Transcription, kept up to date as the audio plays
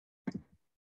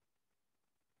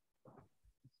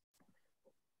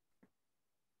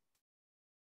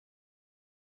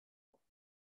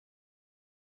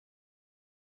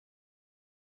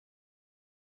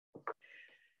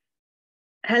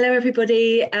Hello,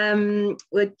 everybody.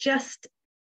 We're just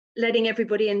letting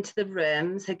everybody into the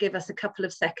room, so give us a couple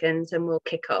of seconds and we'll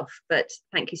kick off. But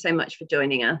thank you so much for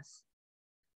joining us.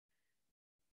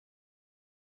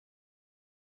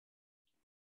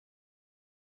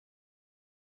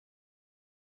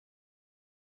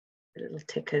 The little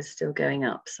ticker's still going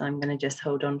up, so I'm going to just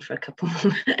hold on for a couple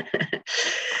more. This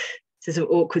is an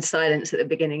awkward silence at the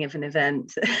beginning of an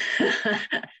event.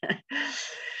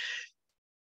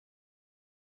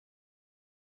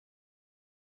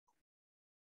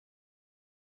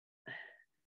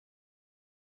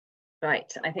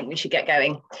 Right, I think we should get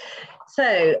going.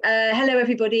 So, hello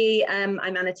everybody. I'm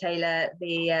Anna Taylor,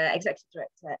 the Executive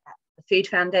Director at the Food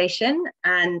Foundation,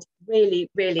 and really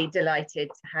delighted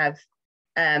to have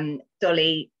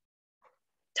Dolly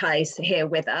Theis here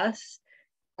with us.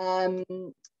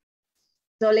 Dolly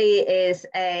is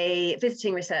a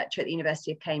visiting researcher at the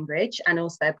University of Cambridge and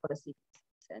also a policy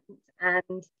consultant.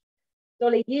 And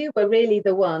Dolly, you were really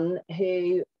the one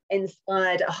who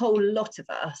inspired a whole lot of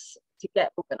us to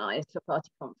get organised for party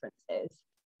conferences.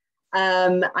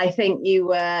 I think you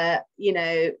were,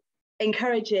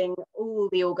 encouraging all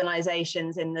the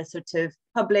organisations in the sort of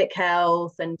public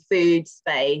health and food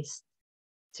space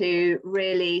to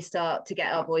really start to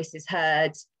get our voices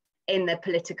heard in the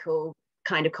political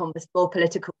kind of more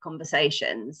political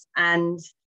conversations. And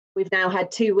we've now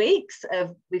had 2 weeks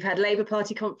we've had Labour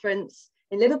Party conference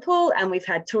in Liverpool and we've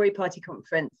had Tory Party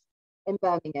conference in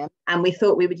Birmingham. And we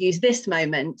thought we would use this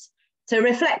moment to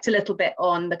reflect a little bit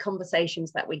on the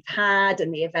conversations that we've had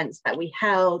and the events that we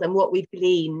held and what we've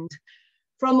gleaned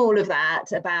from all of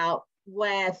that about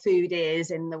where food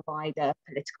is in the wider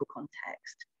political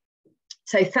context.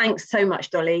 So thanks so much,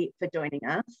 Dolly, for joining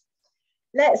us.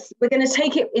 We're going to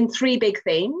take it in 3 big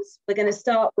themes. We're going to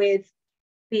start with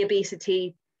the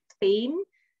obesity theme.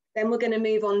 Then we're going to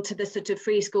move on to the sort of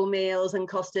free school meals and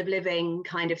cost of living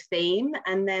kind of theme.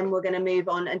 And then we're going to move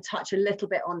on and touch a little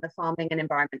bit on the farming and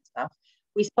environment stuff.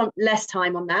 We spent less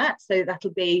time on that, so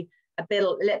that'll be a bit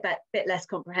less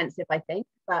comprehensive, I think,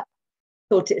 but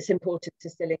thought it's important to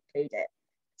still include it.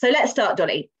 So let's start,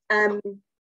 Dolly.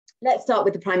 Let's start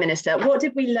with the Prime Minister. What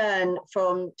did we learn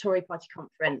from Tory Party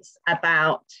conference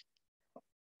about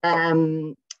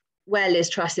where Liz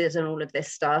Truss is and all of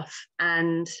this stuff,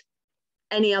 and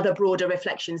any other broader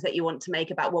reflections that you want to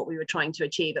make about what we were trying to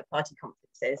achieve at party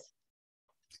conferences?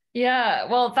 Yeah,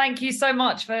 well, thank you so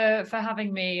much for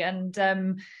having me. And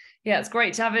yeah, it's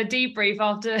great to have a debrief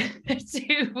after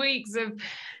 2 weeks of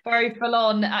very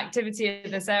full-on activity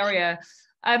in this area.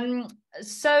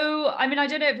 So, I mean, I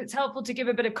don't know if it's helpful to give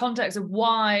a bit of context of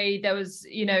why there was,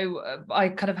 I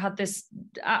kind of had this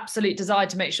absolute desire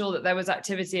to make sure that there was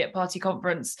activity at party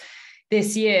conference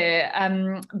this year.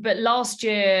 But last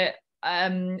year,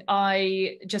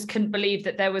 I just couldn't believe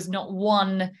that there was not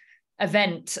one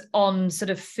event on sort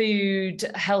of food,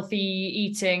 healthy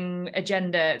eating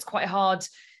agenda. It's quite hard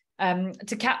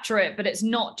to capture it, but it's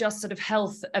not just sort of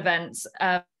health events.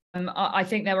 I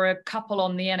think there were a couple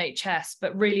on the NHS,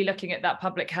 but really looking at that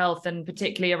public health and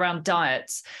particularly around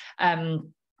diets.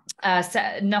 Nothing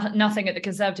at the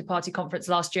Conservative Party conference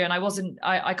last year. And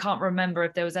I can't remember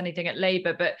if there was anything at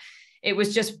Labour, but it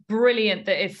was just brilliant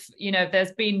that if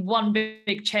there's been one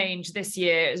big change this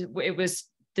year, it was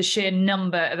the sheer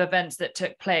number of events that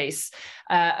took place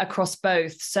across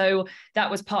both. So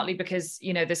that was partly because,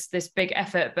 this big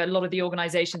effort, but a lot of the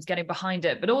organizations getting behind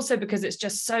it, but also because it's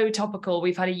just so topical.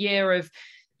 We've had a year of,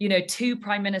 2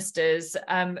 prime ministers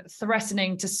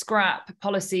threatening to scrap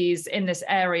policies in this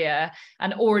area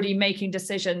and already making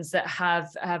decisions that have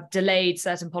delayed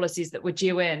certain policies that were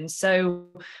due in. So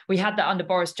we had that under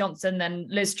Boris Johnson, then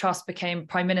Liz Truss became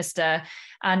prime minister,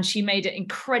 and she made it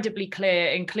incredibly clear,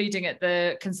 including at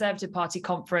the Conservative Party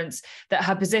conference, that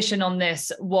her position on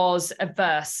this was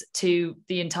averse to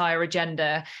the entire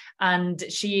agenda. And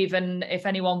she even, if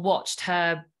anyone watched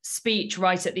her speech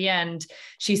right at the end,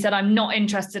 she said, I'm not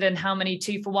interested in how many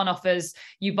 2-for-1 offers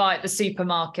you buy at the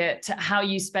supermarket, how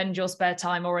you spend your spare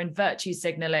time, or in virtue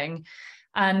signalling.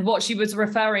 And what she was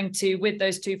referring to with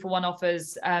those 2-for-1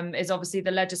 offers is obviously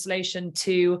the legislation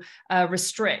to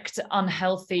restrict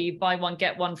unhealthy buy one,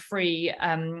 get one free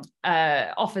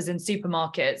offers in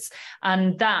supermarkets.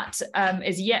 And that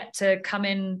is yet to come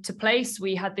into place.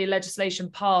 We had the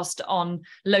legislation passed on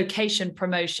location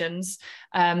promotions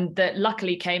that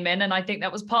luckily came in. And I think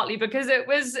that was partly because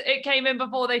it came in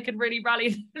before they could really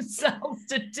rally themselves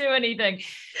to do anything.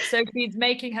 So she's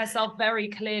making herself very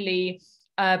clearly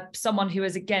someone who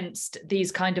is against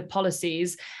these kind of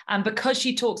policies. And because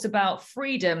she talks about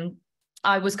freedom,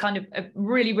 I was kind of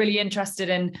really, really interested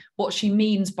in what she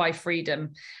means by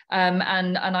freedom.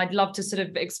 And I'd love to sort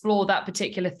of explore that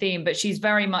particular theme, but she's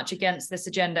very much against this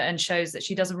agenda and shows that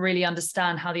she doesn't really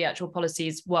understand how the actual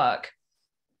policies work.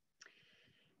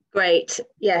 Great.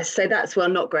 Yes, so that's, well,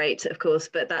 not great, of course,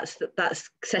 but that's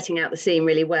setting out the scene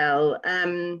really well.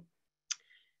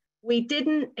 We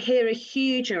didn't hear a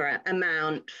huge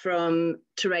amount from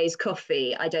Therese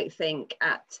Coffey, I don't think,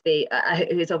 at the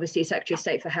who's obviously Secretary of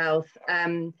State for Health,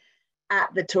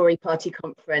 at the Tory party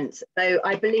conference, though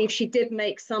I believe she did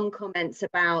make some comments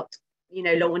about, you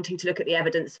know, wanting to look at the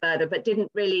evidence further, but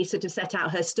didn't really sort of set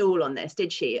out her stall on this,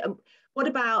 did she? What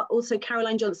about also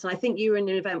Caroline Johnson? I think you were in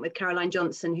an event with Caroline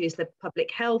Johnson, who's the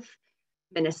Public Health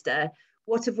Minister.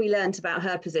 What have we learned about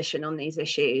her position on these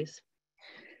issues?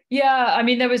 Yeah, I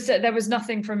mean, there was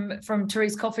nothing from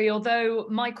Therese Coffey, although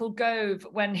Michael Gove,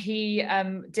 when he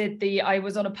I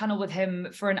was on a panel with him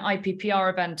for an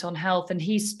IPPR event on health, and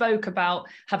he spoke about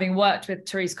having worked with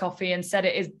Therese Coffey and said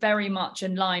it is very much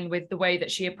in line with the way that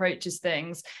she approaches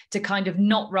things, to kind of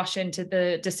not rush into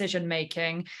the decision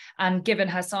making. And given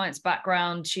her science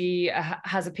background, she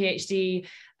has a PhD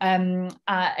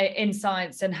in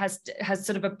science, and has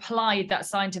sort of applied that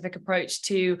scientific approach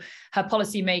to her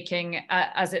policy making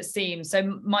as it seems.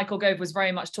 So Michael Gove was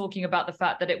very much talking about the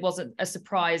fact that it wasn't a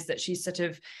surprise that she sort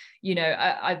of, you know,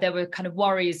 there were kind of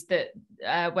worries that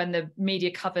when the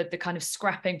media covered the kind of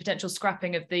potential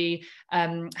scrapping of the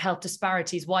health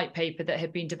disparities white paper that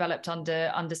had been developed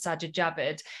under Sajid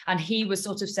Javid, and he was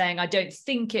sort of saying, I don't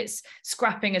think it's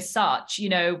scrapping as such, you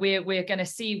know, we're going to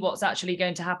see what's actually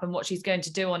going to happen, what she's going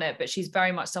to do on it, but she's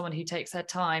very much someone who takes her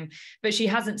time. But she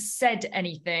hasn't said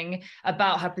anything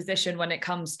about her position when it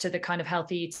comes to the kind of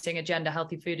healthy eating agenda,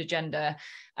 healthy food agenda.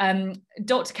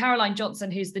 Dr. Caroline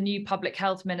Johnson, who's the new public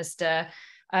health minister,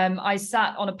 I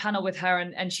sat on a panel with her,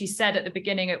 and she said at the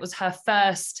beginning it was her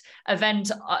first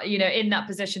event, you know, in that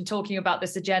position, talking about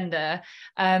this agenda.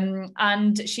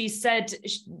 And she said,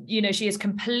 you know, she is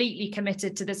completely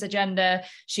committed to this agenda.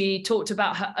 She talked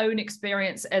about her own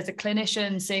experience as a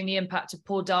clinician, seeing the impact of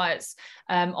poor diets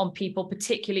on people,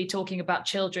 particularly talking about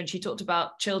children. She talked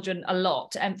about children a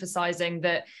lot, emphasizing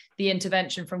that the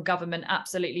intervention from government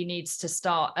absolutely needs to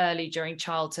start early during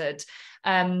childhood.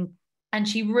 And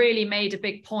she really made a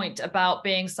big point about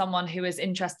being someone who is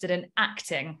interested in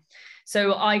acting.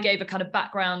 So I gave a kind of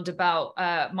background about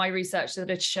my research that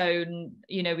had shown,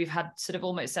 you know, we've had sort of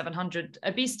almost 700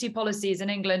 obesity policies in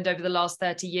England over the last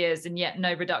 30 years, and yet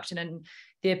no reduction in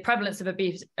the prevalence of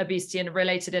obesity and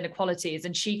related inequalities.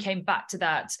 And she came back to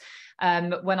that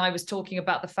when I was talking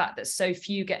about the fact that so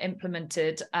few get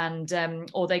implemented and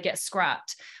or they get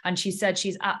scrapped. And she said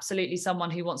she's absolutely someone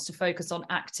who wants to focus on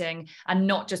acting and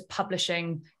not just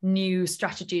publishing new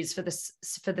strategies for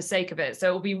the sake of it. So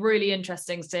it will be really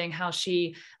interesting seeing how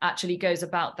she actually goes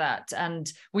about that.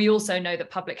 And we also know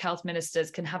that public health ministers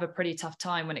can have a pretty tough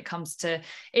time when it comes to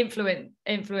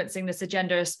influencing this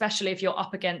agenda, especially if you're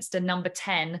up against a number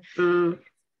 10.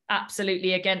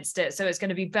 Absolutely against it. So it's going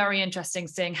to be very interesting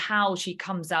seeing how she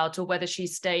comes out, or whether she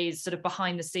stays sort of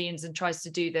behind the scenes and tries to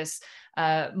do this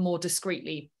more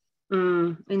discreetly.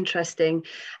 Interesting.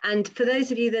 And for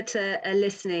those of you that are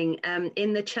listening,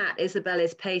 in the chat, Isabel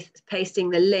is pasting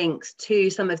the links to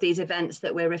some of these events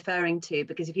that we're referring to,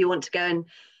 because if you want to go and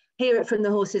hear it from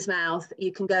the horse's mouth,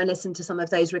 you can go and listen to some of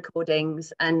those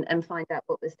recordings and find out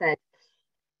what was said.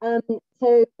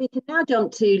 So we can now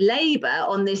jump to Labour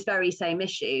on this very same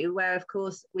issue, where, of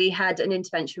course, we had an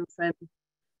intervention from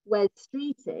Wes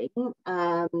Streeting,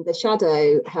 the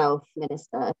Shadow Health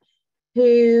Minister,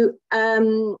 who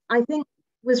I think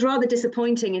was rather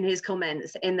disappointing in his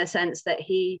comments, in the sense that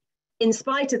he, in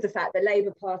spite of the fact that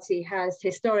Labour Party has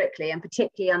historically, and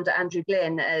particularly under Andrew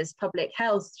Glynn as Public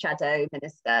Health Shadow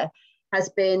Minister, has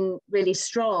been really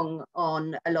strong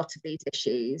on a lot of these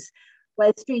issues,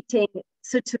 where Streeting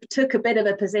sort of took a bit of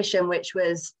a position which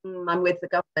was, I'm with the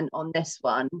government on this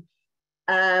one.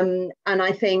 And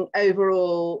I think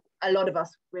overall, a lot of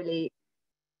us really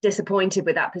disappointed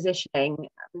with that positioning.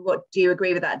 What do you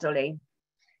agree with that, Dolly?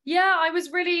 Yeah,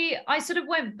 I sort of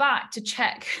went back to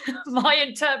check my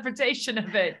interpretation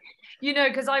of it, you know,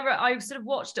 because I sort of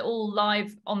watched it all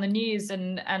live on the news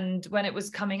and when it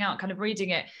was coming out, kind of reading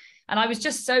it. And I was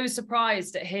just so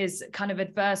surprised at his kind of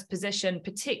adverse position,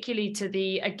 particularly to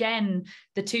the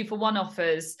 2-for-1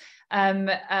 offers. And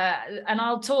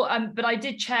I'll talk, but I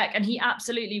did check, and he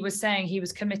absolutely was saying he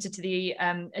was committed to the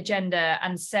agenda,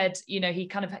 and said, you know, he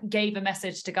kind of gave a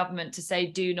message to government to say,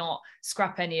 do not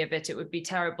scrap any of it. It would be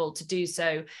terrible to do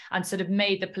so, and sort of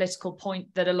made the political point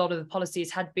that a lot of the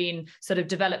policies had been sort of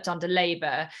developed under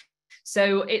Labour.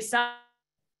 So it sounds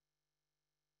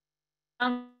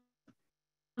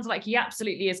like he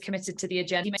absolutely is committed to the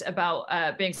agenda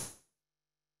about being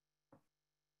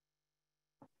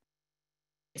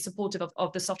supportive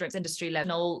of the soft drinks industry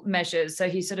level measures. So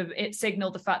he sort of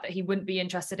signaled the fact that he wouldn't be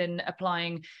interested in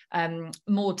applying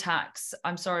more tax.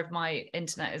 I'm sorry if my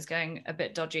internet is going a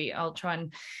bit dodgy. I'll try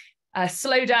and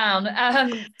slow down.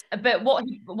 But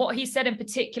what he said in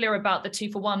particular about the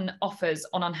 2-for-1 offers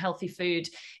on unhealthy food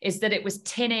is that it was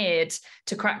tin-eared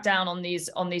to crack down on these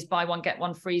buy one get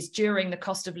one frees during the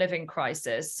cost of living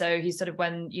crisis. So he sort of,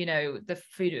 when, you know,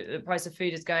 the price of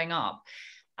food is going up.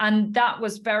 And that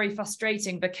was very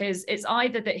frustrating, because it's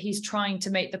either that he's trying to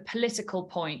make the political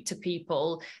point to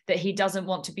people that he doesn't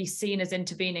want to be seen as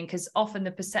intervening, because often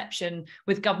the perception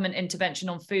with government intervention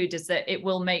on food is that it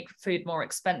will make food more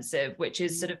expensive, which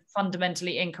is sort of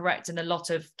fundamentally incorrect in a lot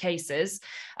of cases.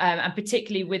 And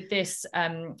particularly with this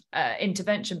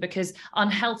intervention, because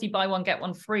unhealthy buy one get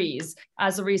one frees,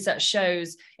 as the research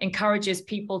shows, encourages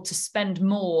people to spend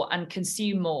more and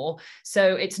consume more.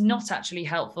 So it's not actually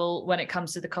helpful when it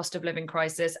comes to the cost of living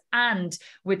crisis. And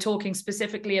we're talking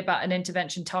specifically about an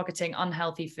intervention targeting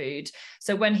unhealthy food.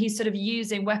 So when he's sort of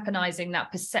weaponizing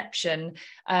that perception,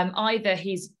 either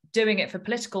he's doing it for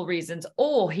political reasons,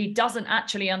 or he doesn't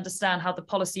actually understand how the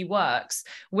policy works,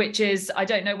 which is, I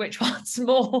don't know which one's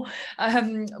more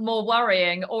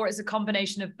worrying, or it's a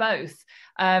combination of both.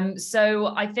 So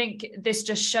I think this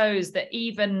just shows that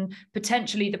even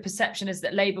potentially the perception is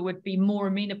that Labour would be more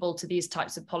amenable to these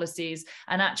types of policies.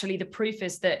 And actually the proof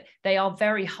is that they are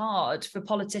very hard for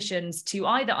politicians to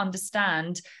either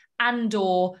understand and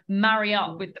or marry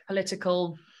up with the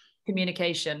political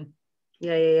communication.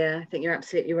 Yeah. I think you're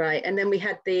absolutely right. And then we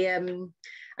had the,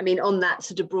 I mean, on that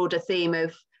sort of broader theme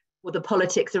of the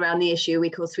politics around the issue,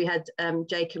 we had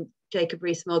Jacob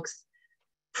Rees-Mogg's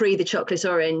free the chocolate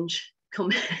orange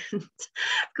comment, of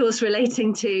course,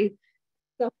 relating to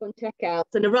stuff on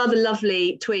checkouts, and a rather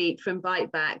lovely tweet from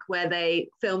Bite Back where they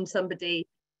filmed somebody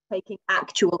taking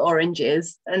actual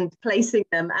oranges and placing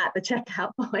them at the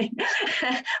checkout point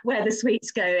where the sweets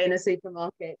go in a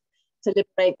supermarket to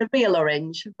liberate the real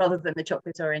orange rather than the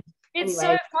chocolate orange. It's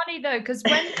anyway. So funny though, because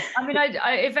when, I mean,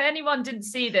 if anyone didn't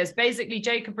see this, basically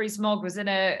Jacob Rees-Mogg was in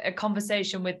a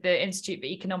conversation with the Institute for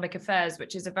Economic Affairs,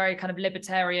 which is a very kind of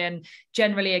libertarian,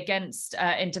 generally against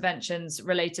interventions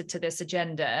related to this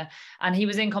agenda. And he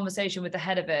was in conversation with the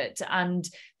head of it and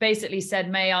basically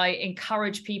said, may I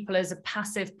encourage people as a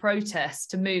passive protest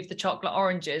to move the chocolate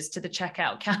oranges to the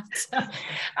checkout counter?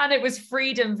 And it was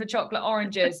freedom for chocolate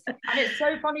oranges. And it's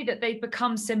so funny that they've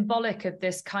become symbolic of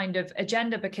this kind of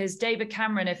agenda, because David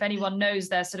Cameron, if anyone knows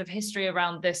their sort of history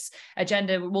around this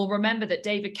agenda, will remember that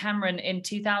David Cameron in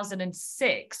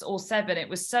 2006 or 7, it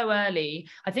was so early,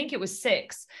 I think it was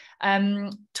 6,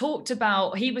 talked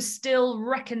about, he was still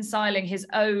reconciling his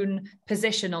own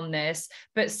position on this,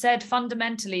 but said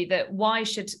fundamentally that why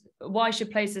should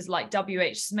places like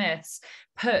WH Smith's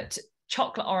put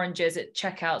chocolate oranges at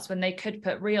checkouts when they could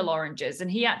put real oranges?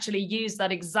 And he actually used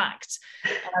that exact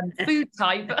food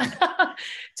type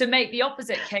to make the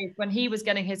opposite case when he was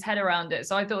getting his head around it.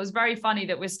 So I thought it was very funny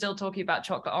that we're still talking about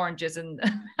chocolate oranges and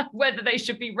whether they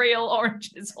should be real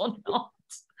oranges or not.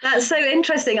 That's so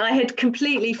interesting. I had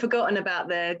completely forgotten about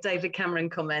the David Cameron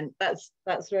comment. That's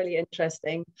really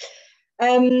interesting.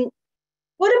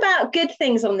 What about good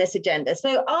things on this agenda?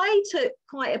 So I took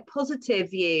quite a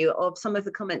positive view of some of the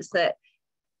comments that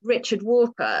Richard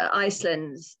Walker,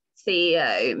 Iceland's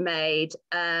CEO, made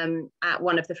at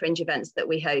one of the fringe events that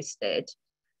we hosted,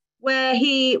 where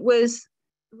he was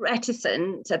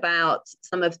reticent about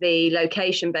some of the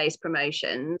location-based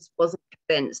promotions, wasn't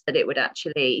convinced that it would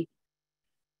actually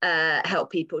help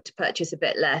people to purchase a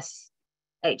bit less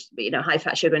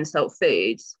high-fat sugar and salt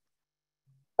foods.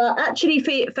 But actually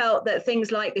felt that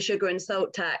things like the sugar and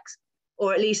salt tax,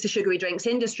 or at least the sugary drinks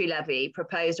industry levy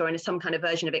proposed, or in some kind of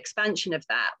version of expansion of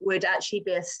that, would actually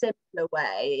be a simpler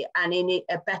way and in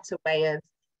a better way of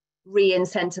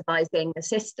re-incentivizing the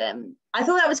system. I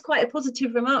thought that was quite a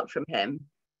positive remark from him.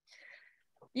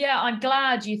 Yeah, I'm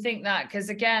glad you think that, because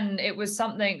again, it was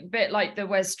something a bit like the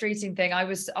Wes Streeting thing.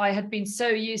 I had been so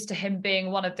used to him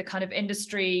being one of the kind of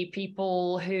industry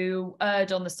people who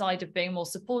erred on the side of being more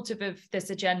supportive of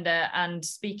this agenda and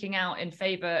speaking out in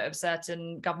favor of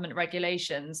certain government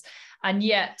regulations. And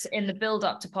yet in the build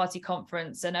up to party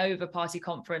conference and over party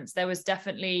conference, there was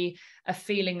definitely a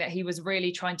feeling that he was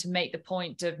really trying to make the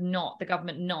point of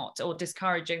or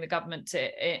discouraging the government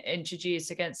to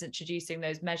introducing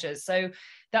those measures. So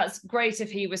that's great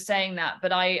if he was saying that.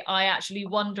 But I actually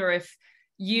wonder if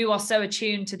you are so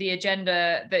attuned to the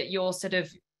agenda that you're sort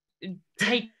of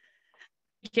taking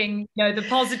taking, you know, the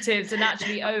positives, and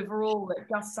actually overall it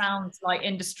just sounds like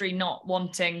industry not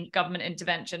wanting government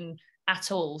intervention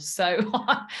at all. So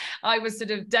I was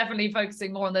sort of definitely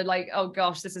focusing more on the like, oh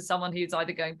gosh, this is someone who's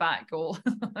either going back or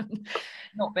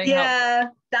not being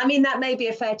helpful. I mean, that may be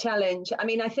a fair challenge. I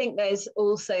mean, I think there's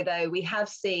also, though, we have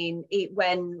seen it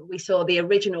when we saw the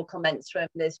original comments from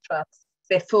Liz Truss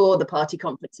before the party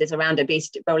conferences around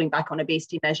obesity, rolling back on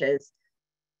obesity measures.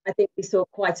 I think we saw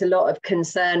quite a lot of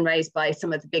concern raised by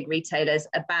some of the big retailers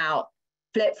about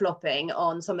flip-flopping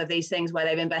on some of these things where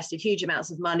they've invested huge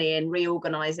amounts of money in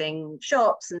reorganizing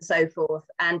shops and so forth,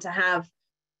 and to have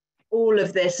all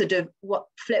of this sort of what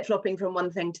flip-flopping from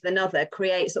one thing to another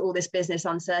creates all this business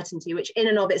uncertainty, which in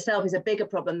and of itself is a bigger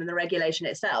problem than the regulation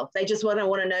itself. They just want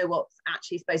to know what's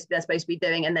actually they're supposed to be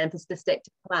doing, and then to stick to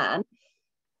the plan.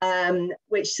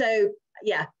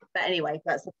 But anyway,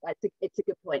 it's a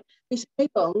good point. We should move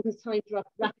on because time's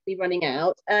rapidly running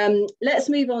out. Let's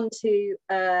move on to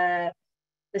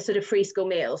the sort of free school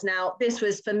meals. Now, this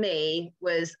was, for me,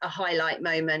 was a highlight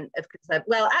moment of concern.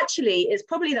 Well, actually, it's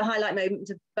probably the highlight moment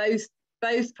of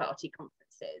both party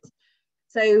conferences.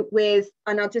 So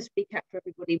and I'll just recap for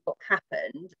everybody what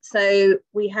happened. So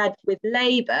we had with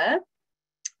Labour,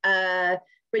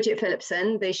 Bridget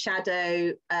Phillipson, the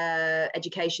shadow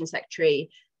education secretary,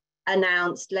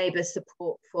 announced Labour's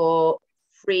support for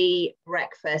free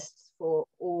breakfasts for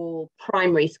all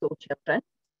primary school children,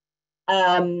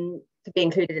 to be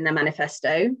included in their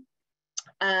manifesto.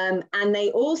 And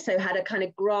they also had a kind of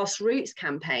grassroots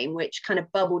campaign, which kind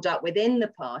of bubbled up within the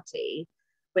party,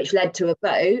 which led to a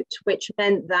vote, which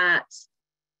meant that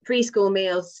free school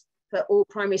meals for all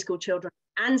primary school children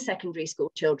and secondary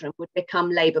school children would become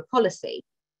Labour policy.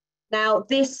 Now,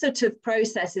 this sort of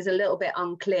process is a little bit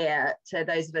unclear to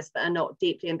those of us that are not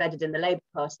deeply embedded in the Labour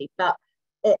Party,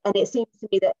 and it seems to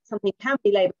me that something can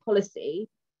be Labour policy,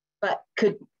 but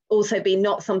could also be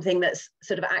not something that's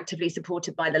sort of actively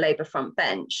supported by the Labour front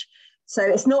bench. So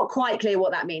it's not quite clear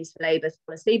what that means for Labour's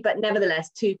policy, but nevertheless,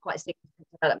 two quite significant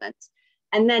developments.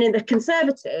 And then in the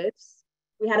Conservatives,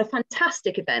 we had a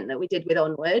fantastic event that we did with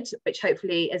Onward, which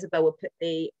hopefully Isabel will put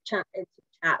the chat into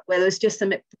the chat, where there was just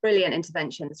some brilliant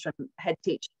interventions from head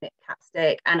teacher Nick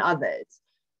Capstick and others.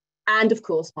 And of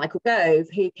course, Michael Gove,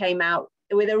 who came out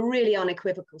with a really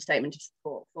unequivocal statement of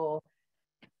support for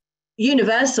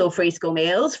universal free school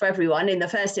meals for everyone in the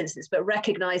first instance, but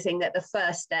recognising that the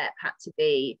first step had to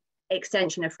be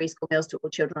extension of free school meals to all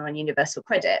children on universal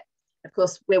credit. Of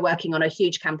course, we're working on a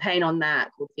huge campaign on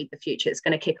that called Feed the Future. It's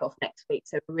going to kick off next week,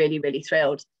 so we're really, really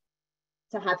thrilled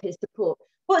to have his support.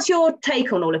 What's your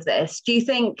take on all of this? Do you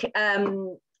think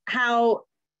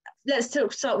let's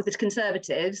start with the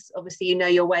Conservatives. Obviously, you know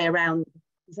your way around the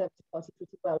Conservative Party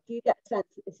pretty well. Do you get a sense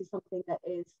that this is something that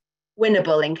is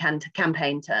winnable in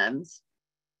campaign terms?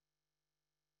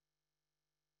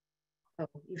 Oh,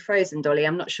 you've frozen, Dolly.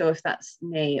 I'm not sure if that's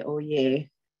me or you.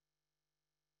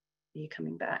 Are you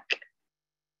coming back?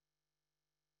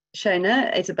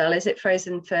 Shona, Isabel, is it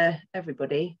frozen for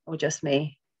everybody or just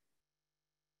me?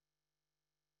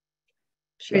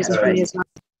 Frozen for me as well.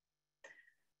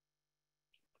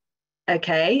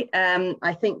 Okay,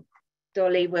 I think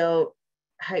Dolly will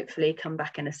hopefully come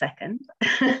back in a second.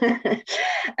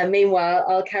 And meanwhile,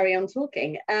 I'll carry on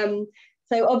talking.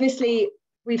 So obviously,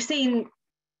 we've seen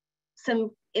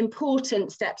some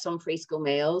important steps on free school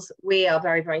meals. We are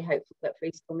very, very hopeful that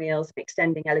free school meals,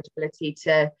 extending eligibility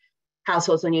to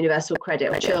households on universal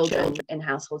credit, or children in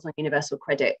households on universal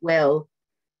credit, will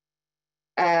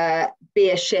be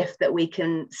a shift that we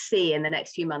can see in the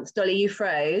next few months. Dolly, you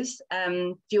froze.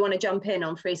 Do you want to jump in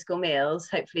on free school meals?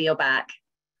 Hopefully you're back.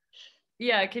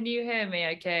 Yeah, can you hear me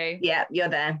okay? Yeah, you're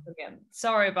there. Okay.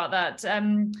 Sorry about that.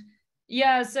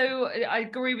 Yeah, so I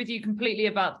agree with you completely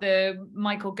about the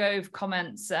Michael Gove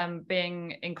comments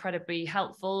being incredibly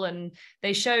helpful, and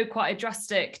they show quite a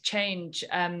drastic change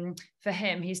for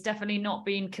him. He's definitely not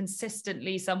been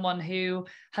consistently someone who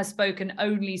has spoken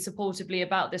only supportively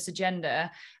about this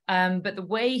agenda, but the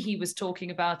way he was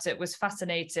talking about it was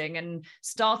fascinating, and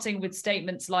starting with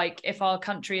statements like, if our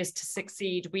country is to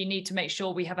succeed, we need to make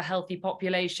sure we have a healthy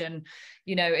population,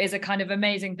 you know, is a kind of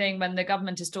amazing thing when the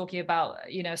government is talking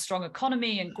about, you know, strong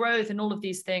economy and growth and all of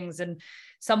these things. And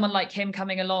someone like him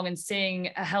coming along and seeing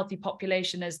a healthy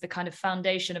population as the kind of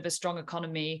foundation of a strong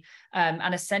economy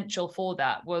and essential for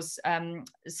that was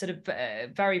sort of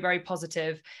very, very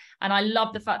positive. And I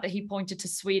love the fact that he pointed to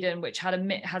Sweden, which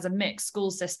has a mixed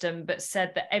school system, but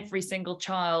said that every single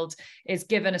child is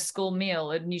given a school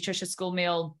meal, a nutritious school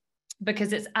meal,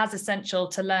 because it's as essential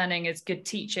to learning as good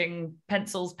teaching,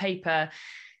 pencils, paper.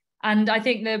 And I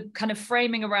think the kind of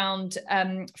framing around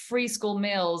free school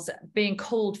meals being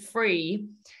called free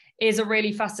is a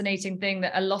really fascinating thing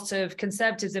that a lot of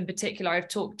Conservatives in particular I've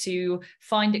talked to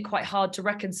find it quite hard to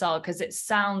reconcile, because it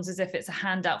sounds as if it's a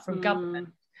handout from government,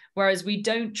 whereas we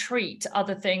don't treat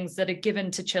other things that are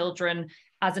given to children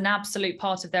as an absolute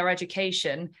part of their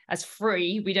education as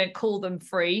free. We don't call them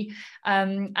free.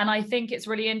 And I think it's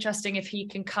really interesting if he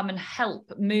can come and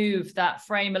help move that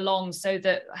frame along, so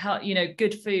that, you know,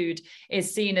 good food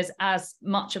is seen as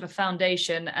much of a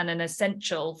foundation and an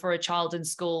essential for a child in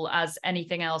school as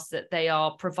anything else that they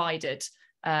are provided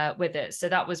with it. So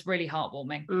that was really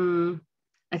heartwarming.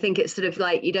 I think it's sort of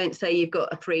like, you don't say you've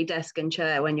got a free desk and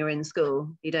chair when you're in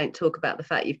school. You don't talk about the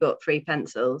fact you've got free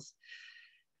pencils.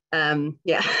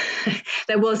 Yeah,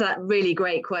 there was that really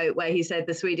great quote where he said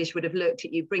the Swedish would have looked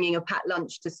at you bringing a packed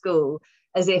lunch to school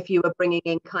as if you were bringing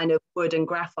in kind of wood and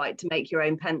graphite to make your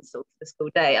own pencil for the school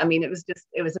day. I mean, it was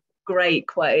a great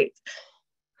quote.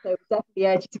 So definitely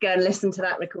urge you to go and listen to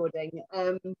that recording.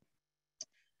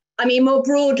 I mean, more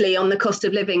broadly on the cost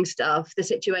of living stuff, the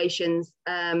situation's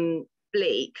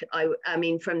bleak. I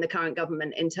mean, from the current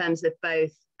government in terms of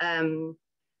both,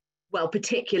 well,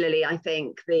 particularly, I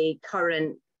think the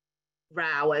current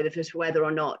row over whether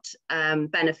or not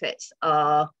benefits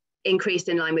are increased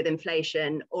in line with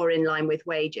inflation or in line with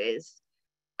wages.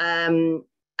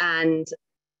 And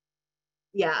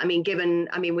yeah, I mean,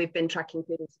 we've been tracking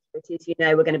food insecurities, you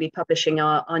know, we're going to be publishing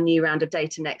our new round of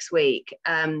data next week.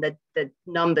 The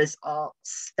numbers are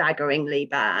staggeringly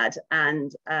bad.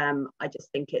 And I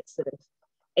just think it's sort of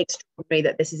extraordinary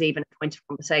that this is even a point of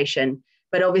conversation.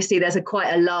 But obviously there's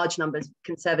quite a large number of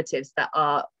Conservatives that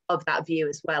are of that view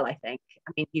as well, I think.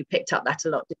 I mean, you picked up that a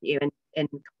lot, didn't you, in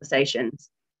conversations?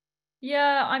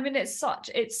 Yeah, I mean, it's such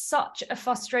a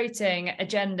frustrating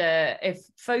agenda, if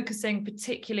focusing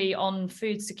particularly on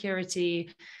food security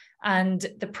and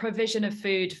the provision of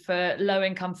food for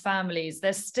low-income families.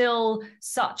 There's still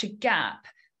such a gap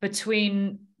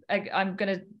between, I'm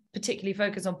going to particularly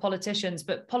focus on politicians,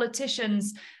 but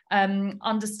politicians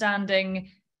understanding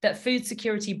that food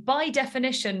security by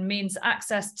definition means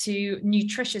access to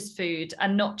nutritious food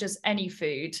and not just any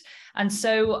food. And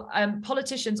so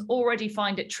politicians already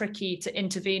find it tricky to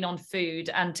intervene on food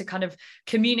and to kind of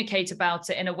communicate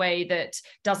about it in a way that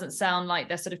doesn't sound like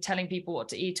they're sort of telling people what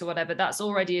to eat or whatever. That's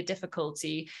already a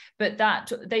difficulty, but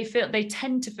that they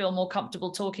tend to feel more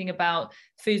comfortable talking about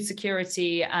food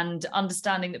security and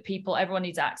understanding that everyone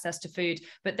needs access to food,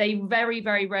 but they very,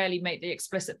 very rarely make the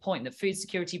explicit point that food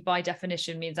security by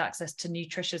definition means access to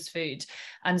nutritious food.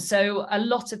 And so a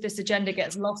lot of this agenda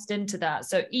gets lost into that.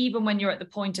 So even when you're at the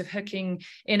point of hooking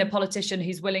in a politician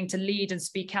who's willing to lead and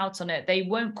speak out on it, they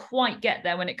won't quite get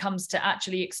there when it comes to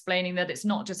actually explaining that it's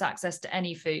not just access to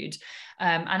any food.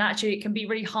 And actually it can be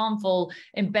really harmful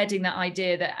embedding that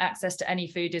idea that access to any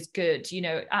food is good. You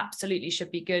know, it absolutely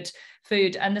should be good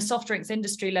food. And the soft drinks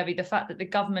industry levy, the fact that the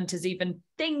government is even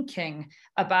thinking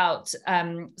about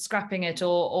scrapping it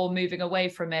or moving away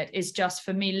from it is just,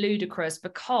 for me, ludicrous,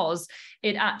 because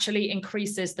it actually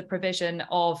increases the provision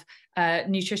of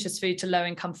nutritious food to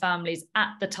low-income families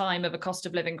at the time of a cost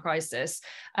of living crisis.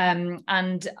 And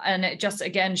it just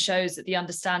again shows that the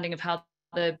understanding of how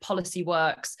the policy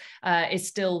works is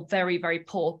still very, very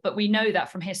poor. But we know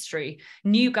that from history.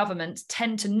 New governments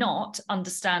tend to not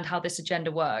understand how this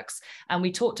agenda works. And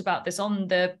we talked about this on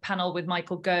the panel with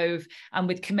Michael Gove and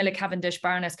with Camilla Cavendish,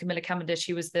 Baroness Camilla Cavendish,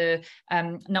 who was the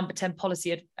number 10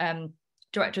 policy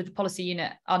director of the policy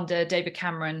unit under David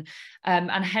Cameron. And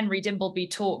Henry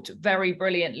Dimbleby talked very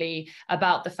brilliantly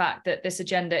about the fact that this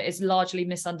agenda is largely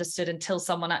misunderstood until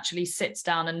someone actually sits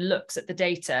down and looks at the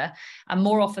data. And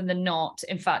more often than not,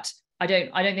 in fact, I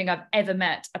don't think I've ever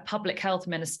met a public health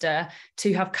minister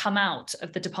to have come out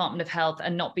of the Department of Health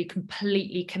and not be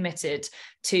completely committed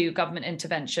to government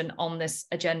intervention on this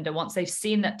agenda. Once they've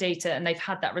seen that data and they've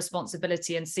had that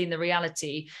responsibility and seen the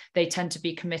reality, they tend to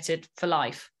be committed for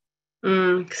life.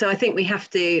 So I think we have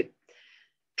to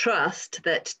trust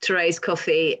that Therese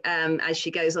Coffey, as she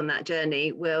goes on that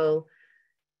journey, will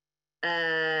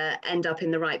end up in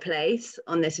the right place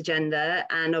on this agenda,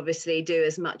 and obviously do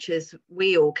as much as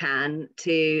we all can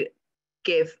to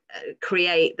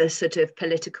create the sort of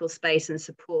political space and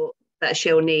support that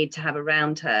she'll need to have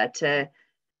around her to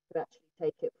actually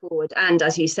take it forward. And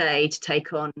as you say, to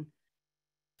take on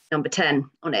number 10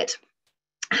 on it.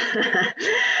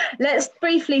 Let's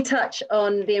briefly touch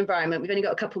on the environment. We've only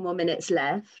got a couple more minutes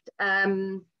left.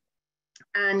 And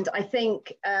I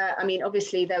think, I mean,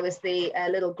 obviously there was the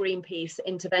little Greenpeace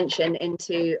intervention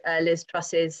into Liz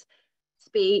Truss's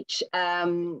speech.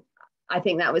 I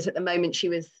think that was at the moment she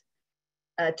was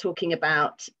talking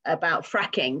about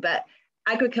fracking, but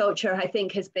agriculture, I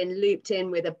think, has been looped in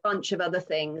with a bunch of other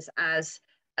things as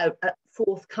a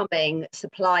forthcoming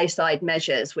supply side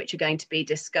measures, which are going to be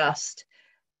discussed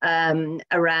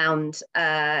around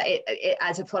it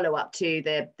as a follow-up to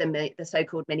the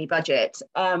so-called mini budget.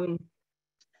 And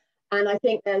I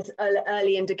think there's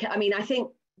early indication. I mean, I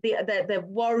think the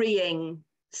worrying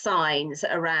signs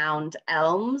around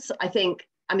elms,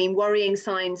 worrying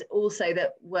signs also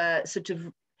that were sort of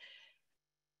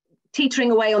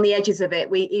teetering away on the edges of it,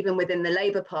 even within the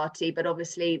Labour Party, but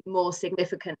obviously more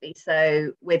significantly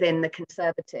so within the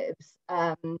Conservatives.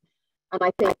 And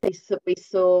I think we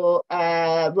saw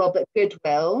Robert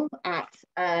Goodwill at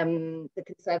the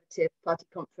Conservative Party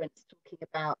conference talking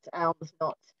about elms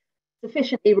not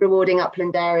sufficiently rewarding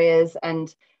upland areas,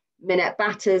 and Minette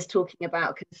Batters talking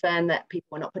about concern that people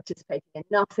were not participating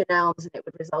enough in elms and it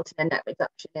would result in a net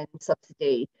reduction in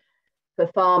subsidy for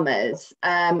farmers,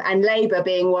 and Labour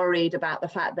being worried about the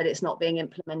fact that it's not being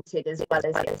implemented as well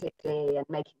as ethically and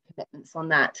making commitments on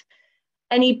that.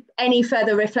 Any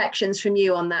further reflections from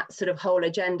you on that sort of whole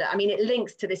agenda? I mean, it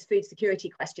links to this food security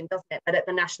question, doesn't it? But at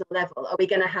the national level, are we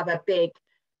going to have a big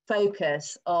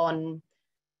focus on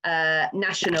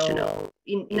national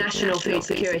food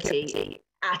security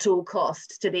at all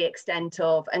costs, to the extent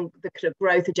of, and the kind of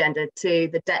growth agenda to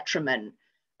the detriment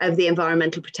of the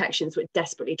environmental protections we're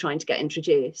desperately trying to get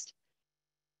introduced?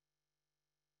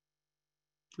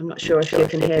 I'm not sure if you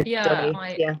can hear. Yeah,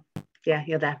 Dolly. Yeah,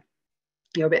 you're there.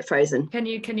 You're a bit frozen. Can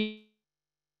you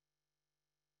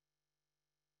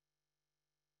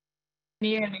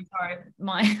hear me? Sorry,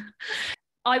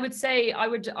 I would say I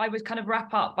would kind of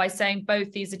wrap up by saying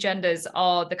both these agendas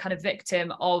are the kind of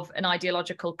victim of an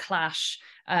ideological clash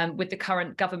with the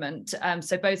current government.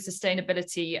 So both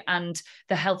sustainability and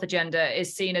the health agenda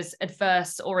is seen as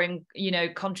adverse or in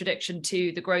contradiction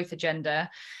to the growth agenda.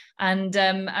 And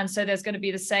so there's going to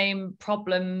be the same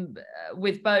problem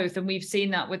with both. And we've seen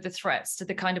that with the threats to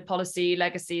the kind of policy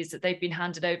legacies that they've been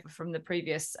handed over from the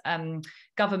previous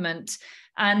government.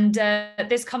 And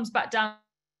this comes back down.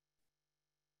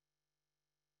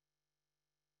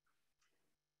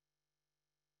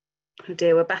 Oh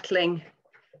dear, we're battling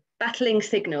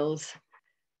signals.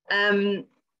 I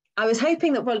was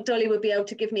hoping that Dolly would be able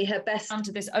to give me her best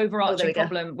onto this overarching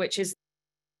problem, which is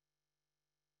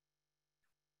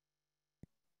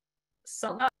is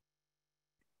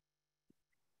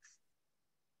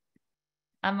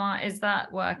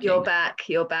that working? You're back.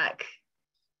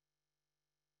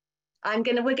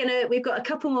 We've got a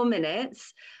couple more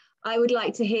minutes. I would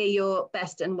like to hear your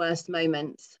best and worst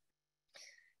moments.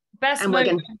 Best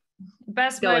moment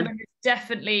is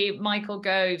definitely Michael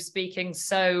Gove speaking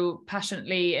so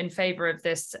passionately in favour of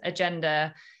this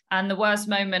agenda. And the worst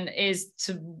moment is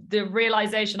to the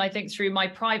realisation, I think, through my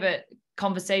private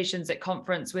conversations at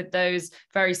conference with those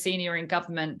very senior in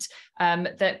government,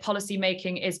 that policy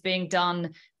making is being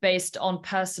done based on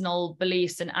personal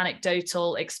beliefs and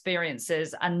anecdotal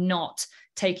experiences and not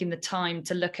taking the time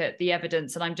to look at the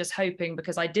evidence. And I'm just hoping,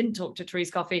 because I didn't talk to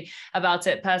Therese Coffey about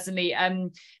it personally,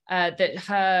 that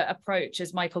her approach,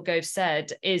 as Michael Gove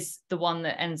said, is the one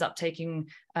that ends up taking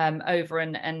over,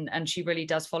 and she really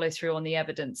does follow through on the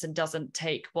evidence and doesn't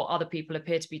take what other people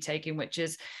appear to be taking, which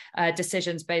is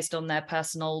decisions based on their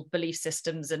personal belief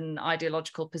systems and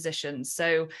ideological positions.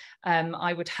 So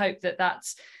I would hope that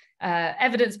that's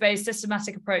evidence-based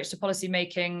systematic approach to policy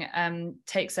making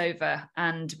takes over,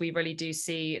 and we really do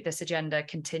see this agenda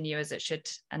continue as it should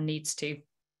and needs to.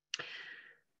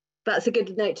 That's a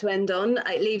good note to end on.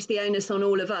 It leaves the onus on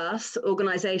all of us,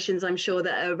 organisations I'm sure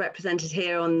that are represented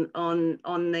here on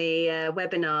the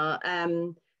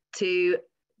webinar, to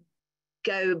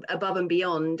go above and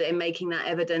beyond in making that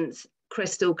evidence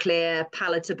crystal clear,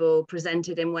 palatable,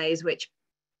 presented in ways which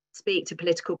speak to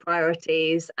political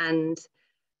priorities and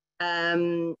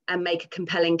make a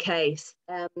compelling case.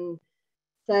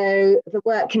 So the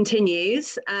work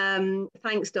continues.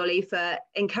 Thanks, Dolly, for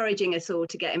encouraging us all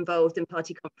to get involved in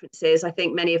party conferences. I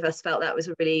think many of us felt that was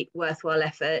a really worthwhile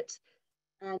effort.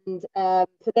 And for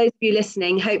those of you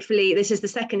listening, hopefully this is the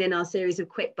second in our series of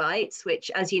quick bites, which,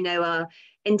 as you know, are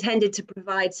intended to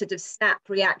provide sort of snap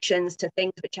reactions to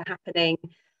things which are happening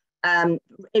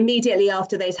immediately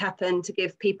after those happen, to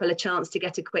give people a chance to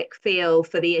get a quick feel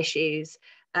for the issues.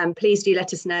 Please do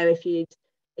let us know if you'd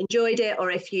enjoyed it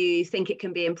or if you think it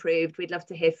can be improved. We'd love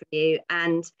to hear from you.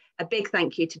 And a big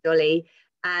thank you to Dolly,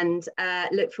 and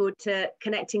look forward to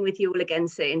connecting with you all again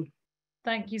soon.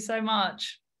 Thank you so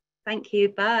much. Thank you.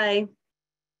 Bye.